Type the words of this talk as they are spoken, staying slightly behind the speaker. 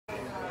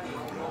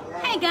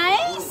Hi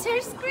guys,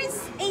 here's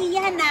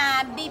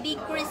IANA, baby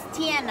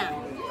Christiana.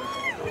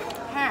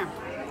 Her.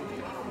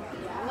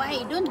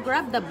 Why? Don't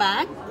grab the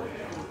bag.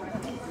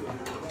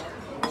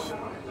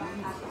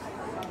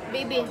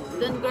 Baby,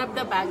 don't grab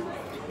the bag.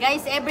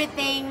 Guys,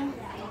 everything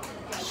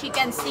she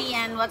can see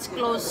and what's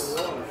closer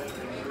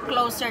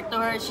to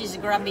her, she's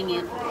grabbing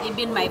it.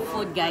 Even my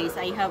food, guys,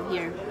 I have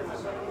here.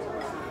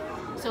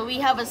 So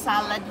we have a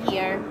salad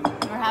here.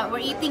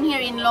 We're eating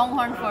here in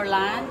Longhorn for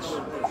lunch.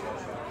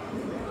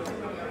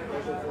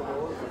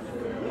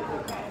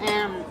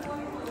 And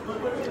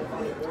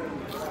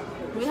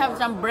we have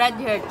some bread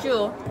here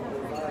too.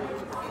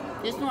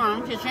 This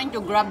one, she's trying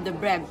to grab the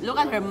bread. Look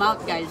at her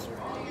mouth, guys.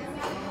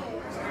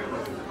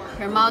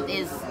 Her mouth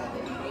is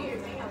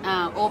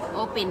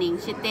opening.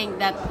 She thinks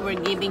that we're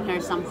giving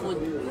her some food.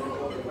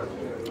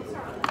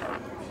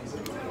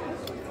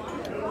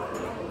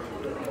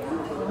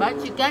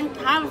 But she can't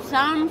have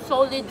some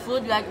solid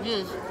food like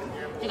this.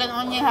 She can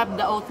only have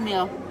the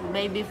oatmeal,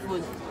 baby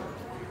food.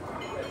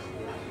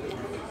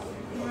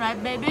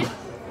 Right, baby?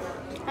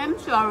 I'm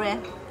sorry.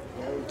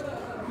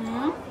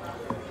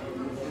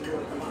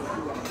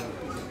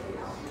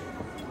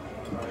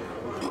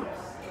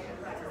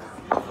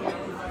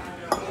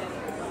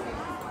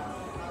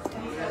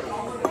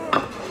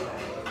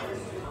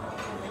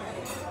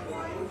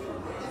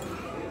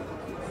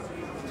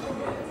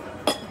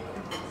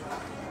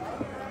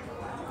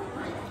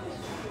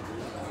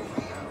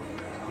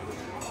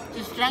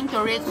 She's trying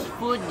to reach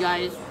food,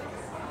 guys.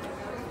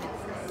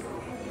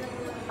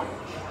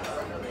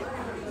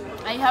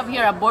 I have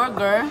here a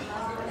burger,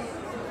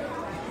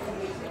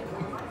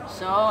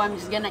 so I'm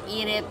just gonna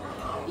eat it.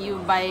 You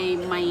by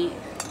my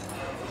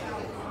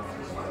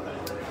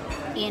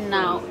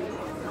now.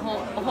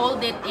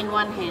 Hold it in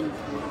one hand.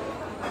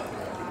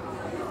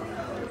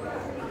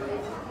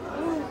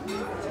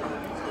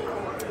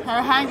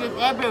 Her hand is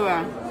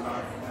everywhere.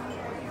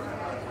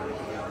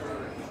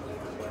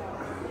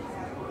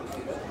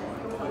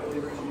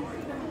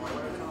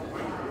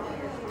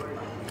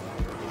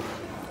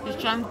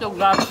 She's trying to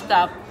grab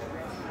stuff.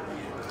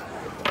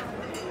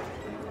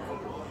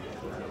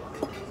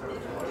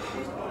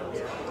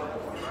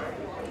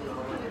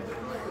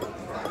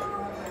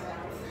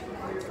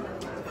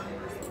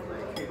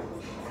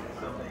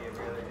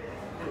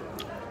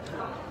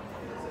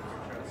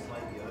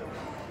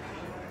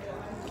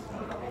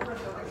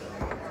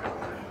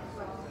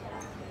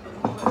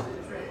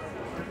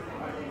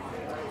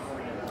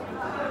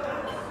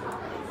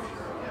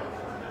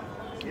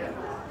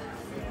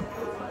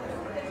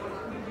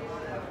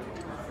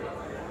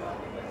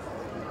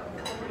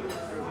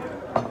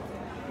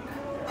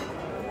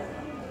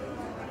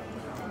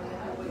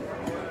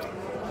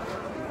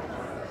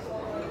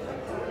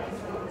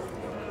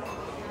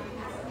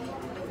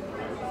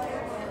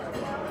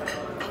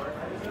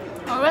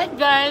 Alright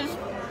guys,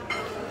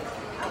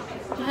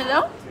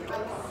 hello?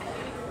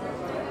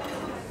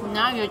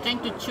 Now you're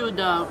trying to chew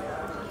the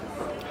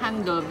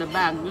handle of the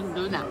bag, don't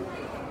do that.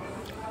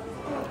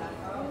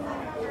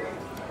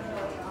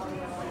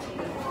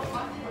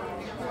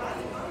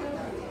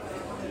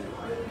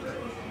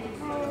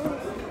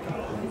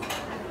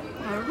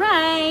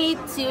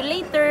 Alright, see you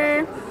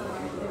later.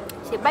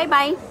 Say bye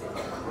bye.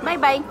 Bye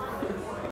bye.